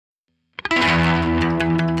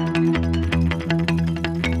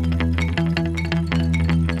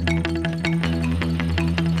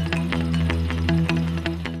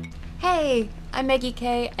I'm Meggie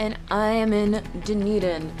Kay, and I am in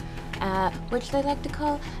Dunedin, which they like to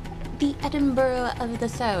call the Edinburgh of the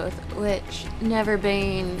South, which, never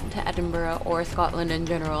been to Edinburgh or Scotland in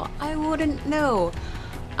general, I wouldn't know.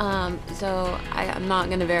 So I'm not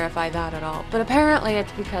going to verify that at all. But apparently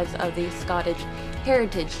it's because of the Scottish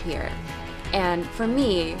heritage here. And for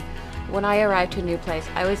me, when I arrive to a new place,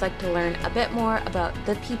 I always like to learn a bit more about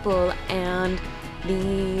the people and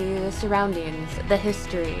the surroundings, the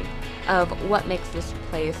history of what makes this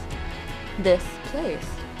place.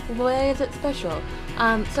 Why is it special?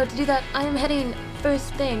 So to do that, I am heading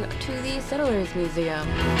first thing to the Settlers Museum.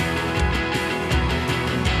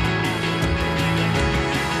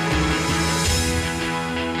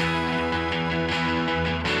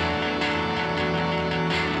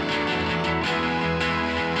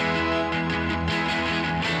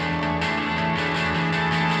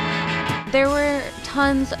 There were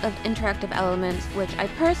tons of interactive elements, which I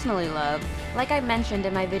personally love. Like I mentioned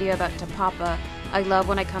in my video about Te Papa, I love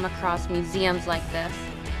when I come across museums like this.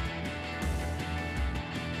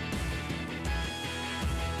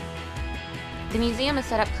 The museum is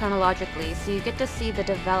set up chronologically, so you get to see the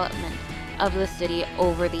development of the city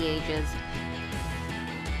over the ages.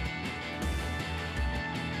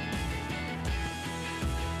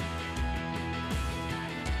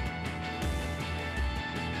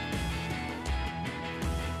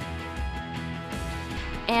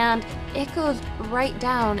 And it goes right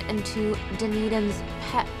down into Dunedin's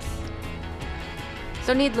pets.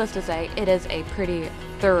 So needless to say, it is a pretty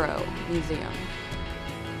thorough museum.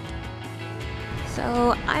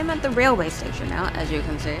 So I'm at the railway station now, as you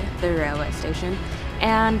can see, the railway station.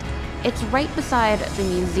 And it's right beside the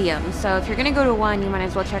museum, so if you're gonna go to one, you might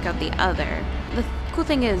as well check out the other. The cool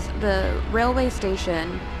thing is, the railway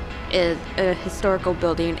station is a historical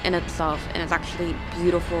building in itself, and it's actually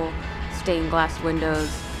beautiful stained glass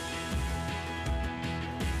windows.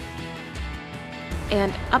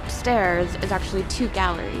 And upstairs is actually two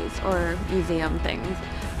galleries, or museum things.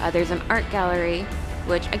 There's an art gallery,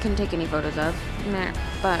 which I couldn't take any photos of,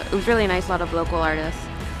 but it was really nice, a lot of local artists,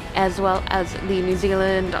 as well as the New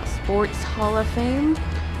Zealand Sports Hall of Fame.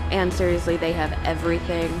 And seriously, they have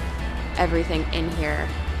everything in here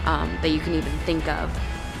that you can even think of.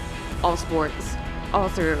 All sports, all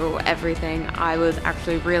through everything. I was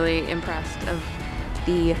actually really impressed of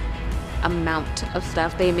the amount of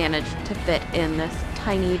stuff they managed to fit in this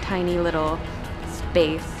tiny little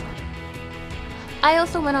space. I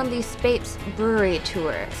also went on the Speight's Brewery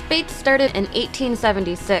tour. Speight started in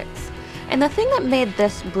 1876, and the thing that made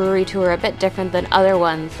this brewery tour a bit different than other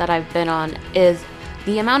ones that I've been on is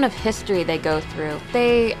the amount of history they go through.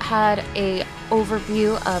 They had a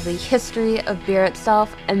overview of the history of beer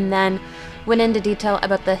itself, and then went into detail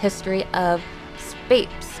about the history of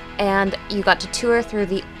Speight's, and you got to tour through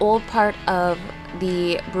the old part of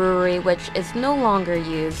the brewery, which is no longer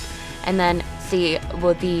used, and then see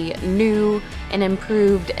the new and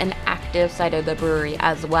improved and active side of the brewery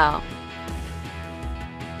as well.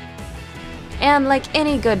 And like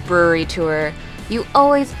any good brewery tour, you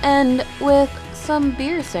always end with some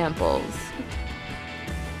beer samples.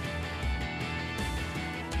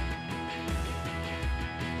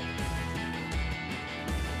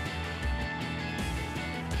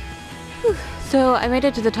 So I made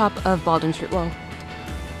it to the top of Balwin Street, well,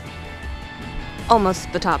 almost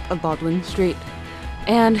the top of Balwin Street,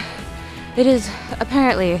 and it is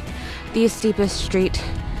apparently the steepest street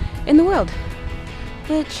in the world,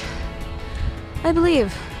 which I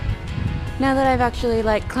believe, now that I've actually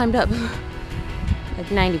climbed up like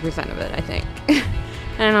 90% of it, I think.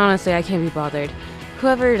 And honestly, I can't be bothered.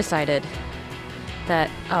 Whoever decided that,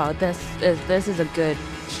 oh, this is a good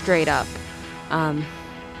straight up,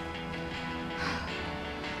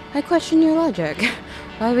 I question your logic.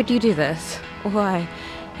 Why would you do this? Why?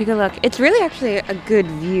 Take a look. It's really actually a good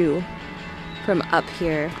view from up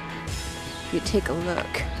here. You take a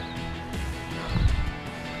look.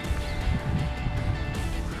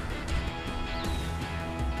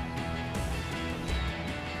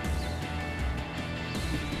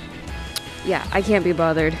 Yeah, I can't be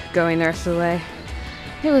bothered going the rest of the way.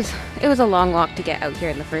 It was a long walk to get out here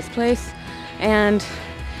in the first place, and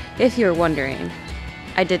if you're wondering,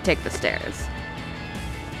 I did take the stairs.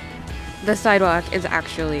 The sidewalk is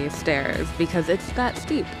actually stairs because it's that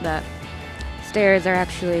steep that stairs are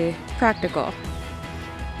actually practical.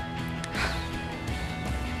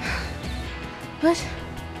 But,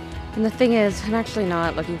 and the thing is, I'm actually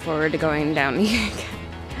not looking forward to going down again.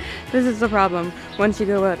 This is the problem. Once you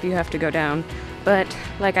go up, you have to go down. But,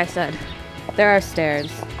 like I said, there are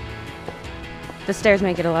stairs. The stairs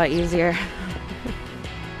make it a lot easier.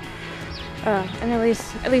 And at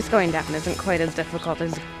least going down isn't quite as difficult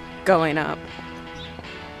as going up.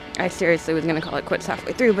 I seriously was gonna call it quits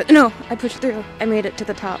halfway through, but no, I pushed through. I made it to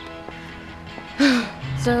the top.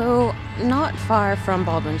 So, not far from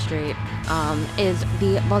Balwin Street is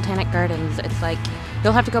the Botanic Gardens. It's like,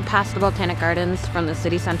 you'll have to go past the Botanic Gardens from the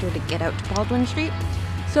city center to get out to Balwin Street.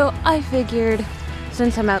 So I figured,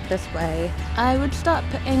 since I'm out this way, I would stop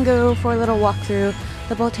and go for a little walk through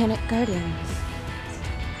the Botanic Gardens.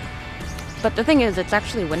 But the thing is, it's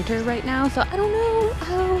actually winter right now, so I don't know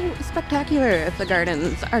how spectacular the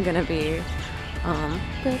gardens are gonna be.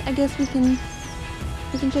 But I guess we can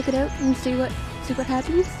check it out and see what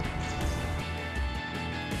happens.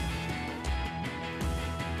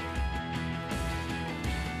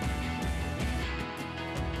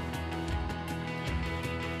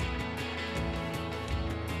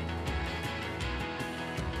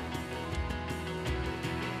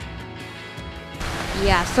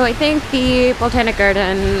 Yeah, so I think the Botanic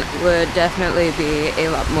Garden would definitely be a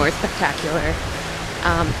lot more spectacular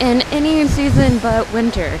in any season but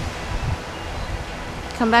winter.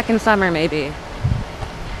 Come back in summer, maybe.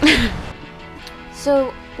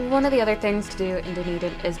 So, one of the other things to do in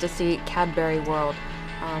Dunedin is to see Cadbury World.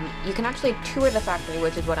 You can actually tour the factory,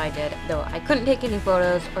 which is what I did, though I couldn't take any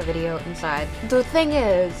photos or video inside. The thing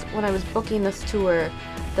is, when I was booking this tour,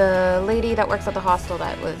 the lady that works at the hostel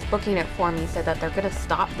that was booking it for me said that they're gonna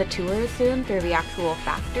stop the tour soon through the actual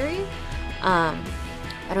factory. I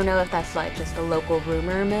don't know if that's like just a local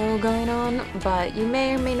rumor mill going on, but you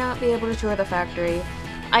may or may not be able to tour the factory.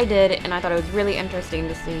 I did, and I thought it was really interesting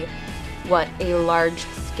to see what a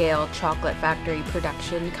large-scale chocolate factory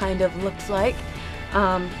production kind of looks like.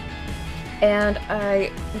 And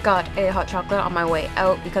I got a hot chocolate on my way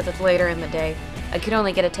out because it's later in the day. I could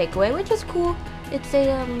only get a takeaway, which is cool. It's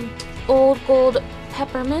a old gold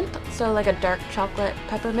peppermint, so like a dark chocolate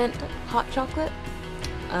peppermint hot chocolate.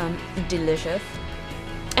 Delicious.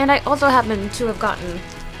 And I also happen to have gotten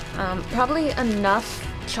probably enough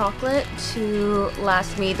chocolate to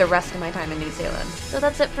last me the rest of my time in New Zealand. So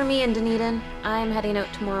that's it for me in Dunedin. I'm heading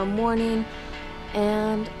out tomorrow morning.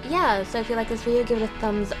 And yeah, so if you like this video, give it a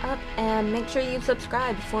thumbs up and make sure you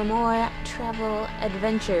subscribe for more travel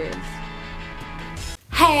adventures.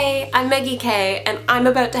 Hey, I'm Meggie Kay, and I'm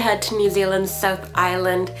about to head to New Zealand's South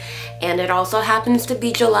Island, and it also happens to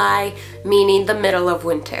be July, meaning the middle of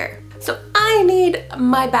winter. So I need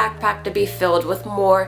my backpack to be filled with more